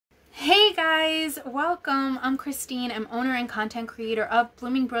guys, welcome. I'm Christine. I'm owner and content creator of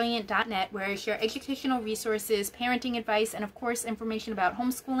bloomingbrilliant.net, where I share educational resources, parenting advice, and of course information about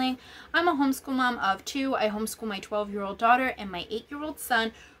homeschooling. I'm a homeschool mom of two. I homeschool my 12-year-old daughter and my 8-year-old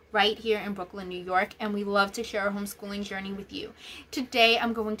son right here in Brooklyn, New York, and we love to share our homeschooling journey with you. Today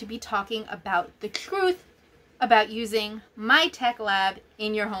I'm going to be talking about the truth about using MYTEK LAB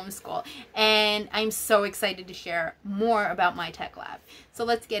in your homeschool, and I'm so excited to share more about MYTEK LAB. So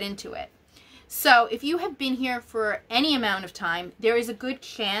let's get into it. So if you have been here for any amount of time, there is a good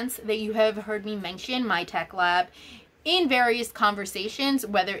chance that you have heard me mention MYTEK LAB in various conversations,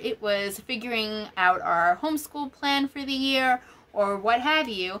 whether it was figuring out our homeschool plan for the year or what have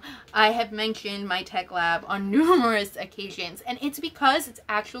you. I have mentioned MYTEK LAB on numerous occasions, and it's because it's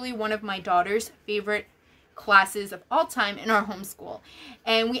actually one of my daughter's favorite classes of all time in our homeschool.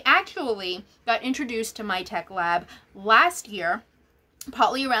 And we actually got introduced to MYTEK LAB last year,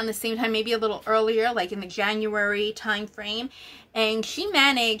 probably around the same time, maybe a little earlier, like in the January time frame, and she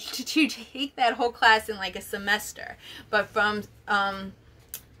managed to take that whole class in like a semester. But from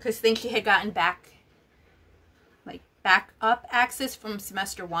because I think she had gotten back up access from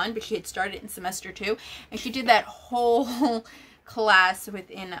semester 1, but she had started in semester 2, and she did that whole class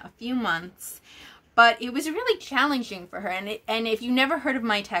within a few months. But it was really challenging for her, and if you never heard of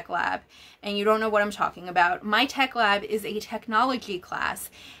MYTEK LAB and you don't know what I'm talking about, MYTEK LAB is a technology class,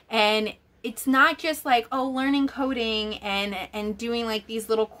 and it's not just like, oh, learning coding and doing like these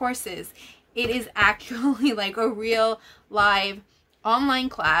little courses. It is actually like a real live online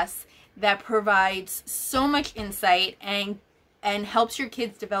class that provides so much insight and helps your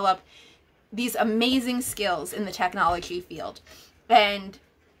kids develop these amazing skills in the technology field. And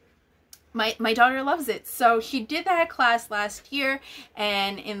my daughter loves it. So she did that class last year,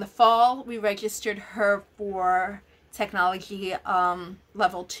 and in the fall we registered her for technology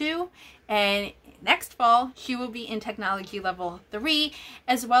level 2, and next fall she will be in technology level 3,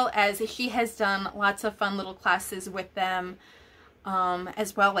 as well as she has done lots of fun little classes with them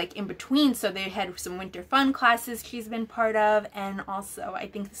as well, like in between. So they had some winter fun classes she's been part of, and also I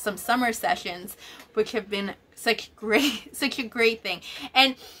think some summer sessions, which have been such a great thing.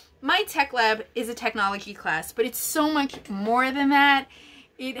 And MYTEK LAB is a technology class, but it's so much more than that.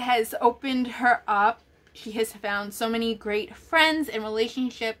 It has opened her up. She has found so many great friends and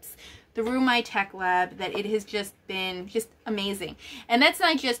relationships through MYTEK LAB that it has just been amazing. And that's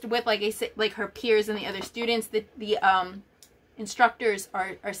not just with, like I said, like her peers and the other students. The instructors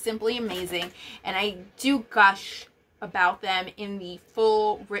are simply amazing, and I do gush about them in the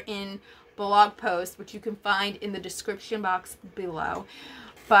full written blog post, which you can find in the description box below.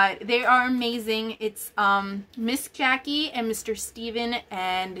 But they are amazing. It's Miss Jackie and Mr. Steven,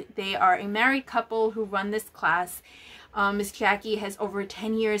 and they are a married couple who run this class. Miss Jackie has over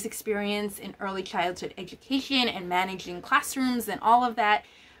 10 years experience in early childhood education and managing classrooms and all of that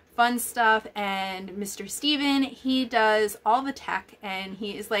fun stuff. And Mr. Steven, he does all the tech, and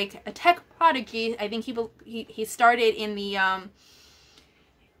he is like a tech prodigy. I think he started in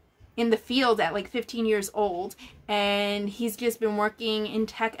the field at like 15 years old, and he's just been working in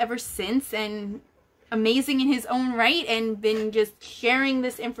tech ever since, and amazing in his own right, and been just sharing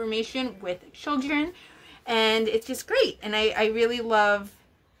this information with children, and it's just great. And I really love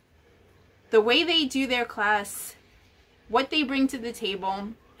the way they do their class, what they bring to the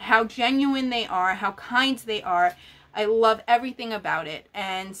table, how genuine they are, how kind they are. I love everything about it,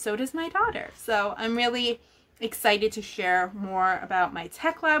 and so does my daughter. So I'm really excited to share more about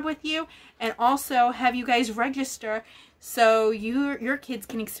MYTEK LAB with you, and also have you guys register so your kids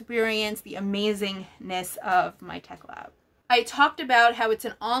can experience the amazingness of MYTEK LAB. I talked about how it's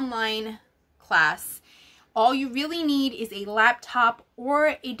an online class. All you really need is a laptop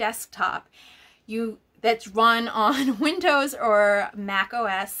or a desktop that's run on Windows or Mac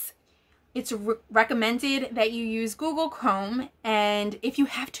OS. It's recommended that you use Google Chrome, and if you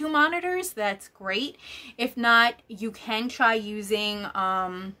have 2 monitors, that's great. If not, you can try using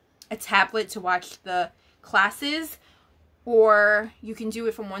a tablet to watch the classes, or you can do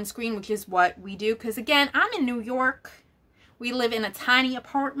it from one screen, which is what we do, because again, I'm in New York. We live in a tiny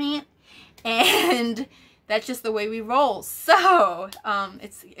apartment, and that's just the way we roll. So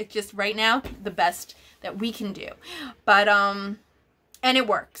it's just right now the best that we can do. But and it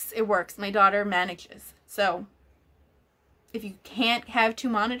works. It works. My daughter manages. So if you can't have 2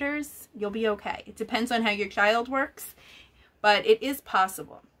 monitors, you'll be okay. It depends on how your child works, but it is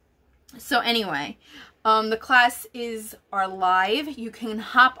possible. So anyway, the classes are live. You can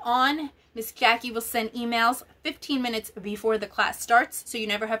hop on. Miss Jackie will send emails 15 minutes before the class starts, so you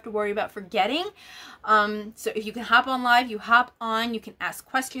never have to worry about forgetting. So if you can hop on live, you hop on. You can ask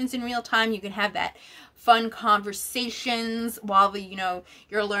questions in real time. You can have that fun conversations while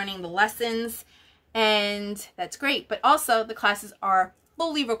you're learning the lessons, and that's great. But also, the classes are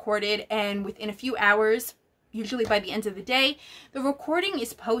fully recorded, and within a few hours, usually by the end of the day, the recording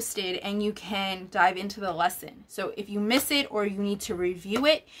is posted and you can dive into the lesson. So if you miss it or you need to review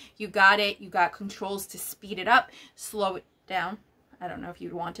it, you got it. You got controls to speed it up, slow it down. I don't know if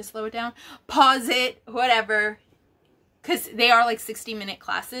you'd want to slow it down, pause it, whatever, because they are like 60-minute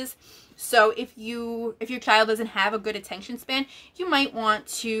classes. So if your child doesn't have a good attention span, you might want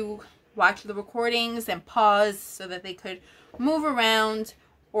to watch the recordings and pause so that they could move around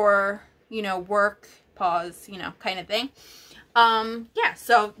or, work, pause, kind of thing. Yeah,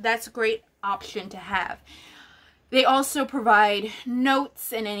 so that's a great option to have. They also provide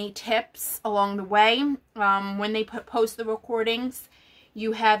notes and any tips along the way. When they post the recordings,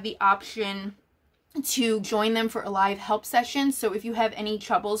 you have the option to join them for a live help session. So if you have any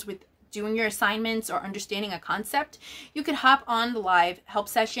troubles with doing your assignments or understanding a concept, you could hop on the live help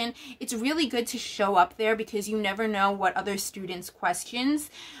session. It's really good to show up there because you never know what other students' questions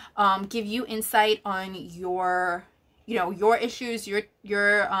give you insight on your issues,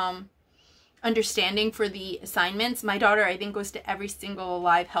 your understanding for the assignments. My daughter, I think, goes to every single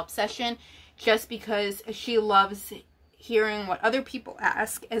live help session just because she loves hearing what other people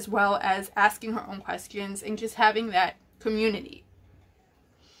ask, as well as asking her own questions and just having that community.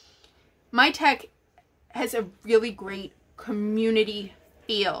 MYTEK has a really great community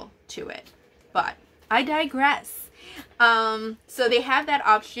feel to it, but I digress. So they have that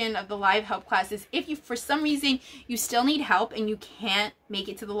option of the live help classes. If you, for some reason, you still need help and you can't make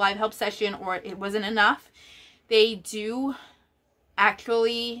it to the live help session or it wasn't enough, they do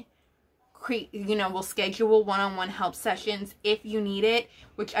actually will schedule one-on-one help sessions if you need it,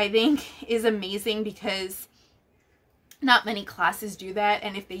 which I think is amazing because not many classes do that,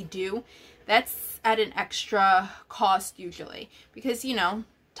 and if they do, that's at an extra cost usually because,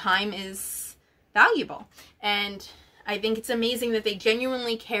 time is valuable. And I think it's amazing that they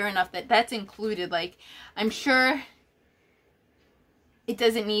genuinely care enough that that's included. Like, I'm sure it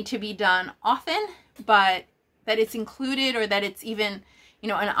doesn't need to be done often, but that it's included or that it's even,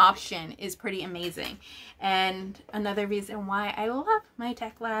 an option is pretty amazing. And another reason why I love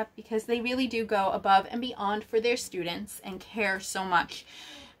MYTEK Lab, because they really do go above and beyond for their students and care so much.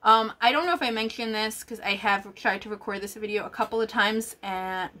 I don't know if I mentioned this because I have tried to record this video a couple of times,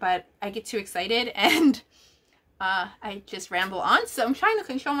 but I get too excited and I just ramble on, so I'm trying to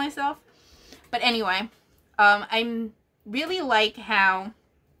control myself. But anyway, I really like how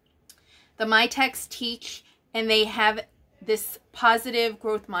the MYTEKs teach, and they have this positive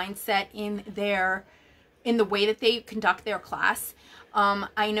growth mindset in the way that they conduct their class.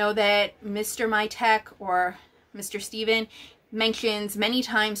 I know that Mr. MYTEK or Mr. Steven mentions many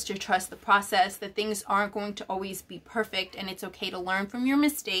times to trust the process, that things aren't going to always be perfect and it's okay to learn from your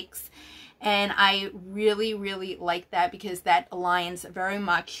mistakes. And I really, really like that because that aligns very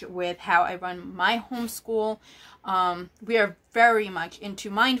much with how I run my homeschool. We are very much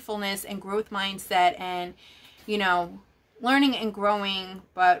into mindfulness and growth mindset and, learning and growing,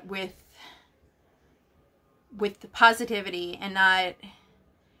 but with the positivity and not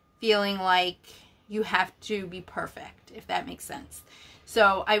feeling like you have to be perfect, if that makes sense.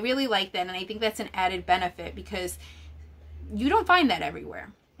 So I really like that, and I think that's an added benefit because you don't find that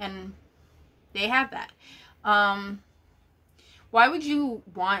everywhere, and they have that. Why would you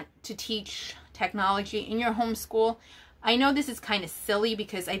want to teach technology in your homeschool? I know this is kind of silly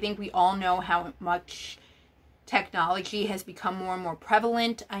because I think we all know how much technology has become more and more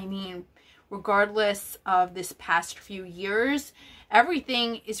prevalent. I mean, regardless of this past few years,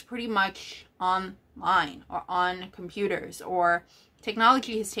 everything is pretty much online or on computers, or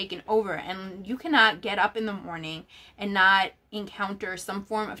technology has taken over, and you cannot get up in the morning and not encounter some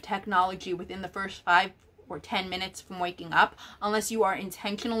form of technology within the first 5 or 10 minutes from waking up unless you are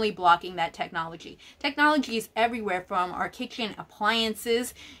intentionally blocking that technology. Technology is everywhere, from our kitchen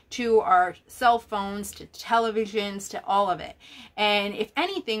appliances to our cell phones to televisions to all of it. And if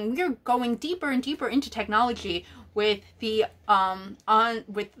anything, we're going deeper and deeper into technology with the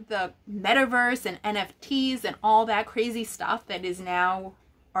metaverse and NFTs and all that crazy stuff that is now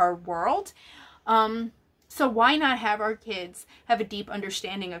our world. So why not have our kids have a deep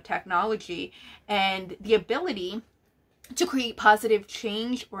understanding of technology and the ability to create positive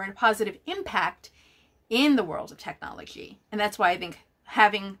change or a positive impact in the world of technology? And that's why I think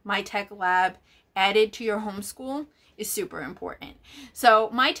having MYTEK LAB added to your homeschool is super important. So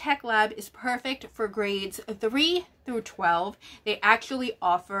MYTEK LAB is perfect for grades 3 through 12. They actually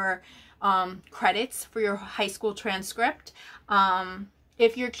offer credits for your high school transcript.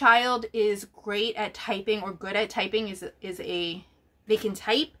 If your child is great at typing or good at typing, they can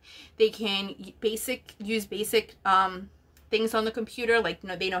type, they can use basic things on the computer, like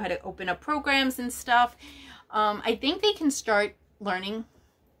they know how to open up programs and stuff. I think they can start learning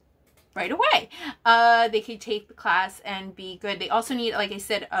right away. They could take the class and be good. They also need, like I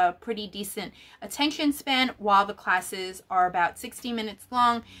said, a pretty decent attention span while the classes are about 60 minutes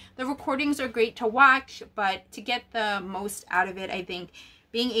long. The recordings are great to watch, but to get the most out of it, I think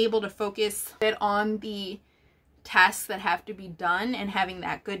being able to focus a bit on the tasks that have to be done and having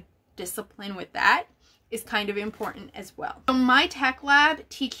that good discipline with that is kind of important as well. So MYTEK LAB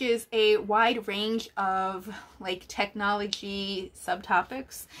teaches a wide range of like technology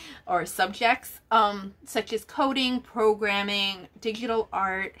subtopics or subjects, such as coding, programming, digital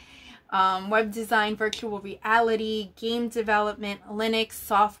art, web design, virtual reality, game development, Linux,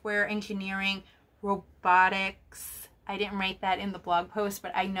 software engineering, robotics. I didn't write that in the blog post,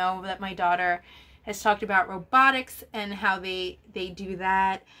 but I know that my daughter has talked about robotics and how they do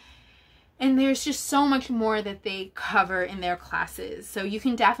that. And there's just so much more that they cover in their classes. So you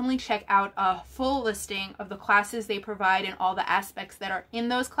can definitely check out a full listing of the classes they provide and all the aspects that are in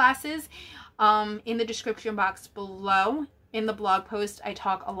those classes in the description box below. In the blog post, I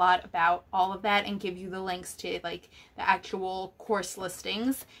talk a lot about all of that and give you the links to like the actual course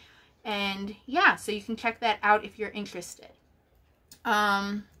listings. And yeah, so you can check that out if you're interested.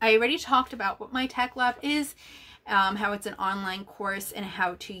 I already talked about what MYTEK LAB is. How it's an online course and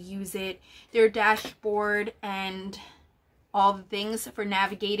how to use it, their dashboard and all the things for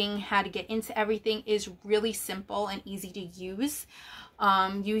navigating how to get into everything is really simple and easy to use.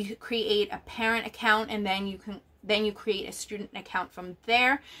 You create a parent account and then you create a student account from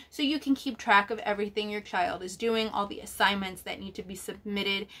there, so you can keep track of everything your child is doing, all the assignments that need to be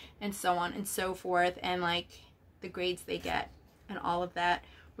submitted and so on and so forth, and like the grades they get and all of that,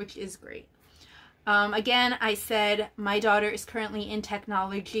 which is great. Again, I said my daughter is currently in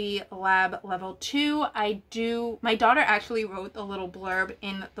Technology Lab Level 2. My daughter actually wrote a little blurb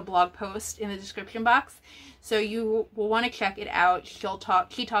in the blog post in the description box, so you will want to check it out.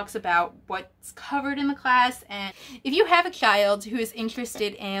 She talks about what's covered in the class, and if you have a child who is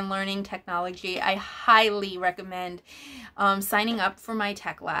interested in learning technology, I highly recommend signing up for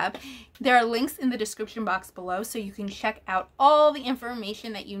MYTEK LAB. There are links in the description box below, so you can check out all the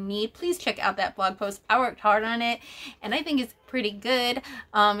information that you need. Please check out that blog post. I worked hard on it, and I think it's pretty good.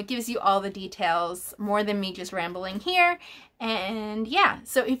 It gives you all the details, more than me just rambling here. And yeah,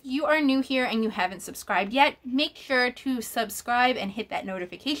 so if you are new here and you haven't subscribed yet, make sure to subscribe and hit that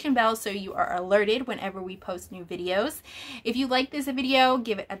notification bell so you are alerted whenever we post new videos. If you like this video,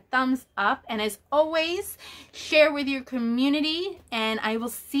 give it a thumbs up, and as always, share with your community, and I will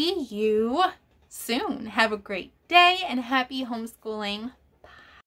see you soon. Have a great day and happy homeschooling.